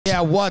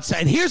Yeah, what's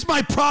that? And here's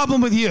my problem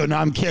with you. No,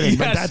 I'm kidding,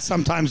 but that's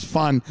sometimes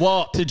fun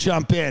to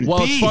jump in.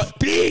 Well,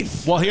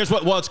 beef. Well, here's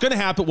what's going to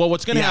happen. Well,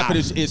 what's going to happen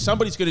is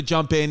somebody's going to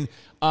jump in.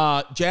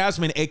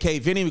 Jasmine, a.k.a.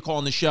 Vinny, we call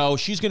on the show.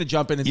 She's going to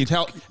jump in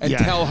and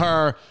tell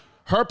her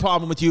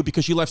problem with you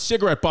because you left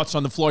cigarette butts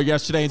on the floor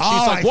yesterday. And she's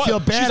like, what? I feel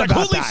bad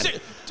about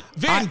that.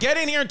 Vin, get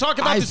in here and talk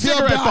about the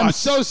cigarette butts. I'm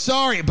so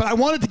sorry, but I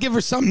wanted to give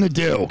her something to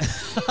do.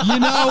 You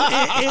know,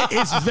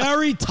 it's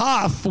very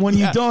tough when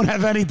you don't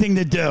have anything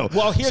to do.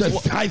 Well,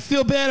 I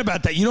feel bad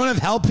about that. You don't have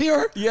help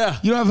here? Yeah.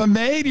 You don't have a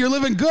maid? You're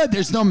living good.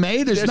 There's no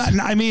maid? There's nothing.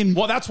 I mean...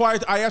 Well, that's why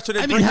I asked her to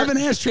have an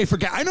ashtray for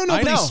guys. I know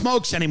nobody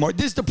smokes anymore.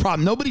 This is the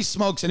problem. Nobody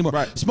smokes anymore.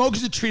 Right.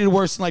 Smokers are treated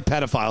worse than like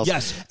pedophiles.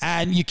 Yes.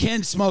 And you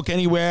can't smoke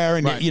anywhere.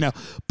 And you know,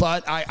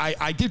 but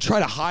I did try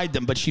to hide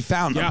them, but she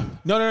found them.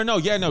 Yeah. No.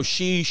 Yeah, no.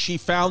 She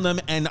found them,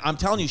 and I'm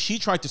telling you, she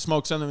tried to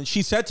smoke some of them, and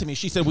she said to me,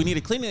 we need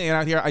a cleaning aid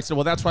out here. I said,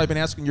 well, that's why I've been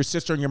asking your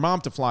sister and your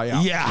mom to fly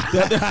out. Yeah.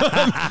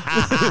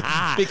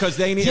 Because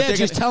they need... Yeah,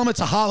 just tell them it's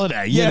a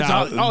holiday. They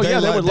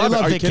would love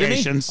it. Are you kidding me?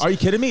 Vacations. Are you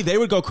kidding me? They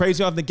would go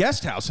crazy on the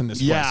guest house in this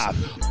place. Yeah.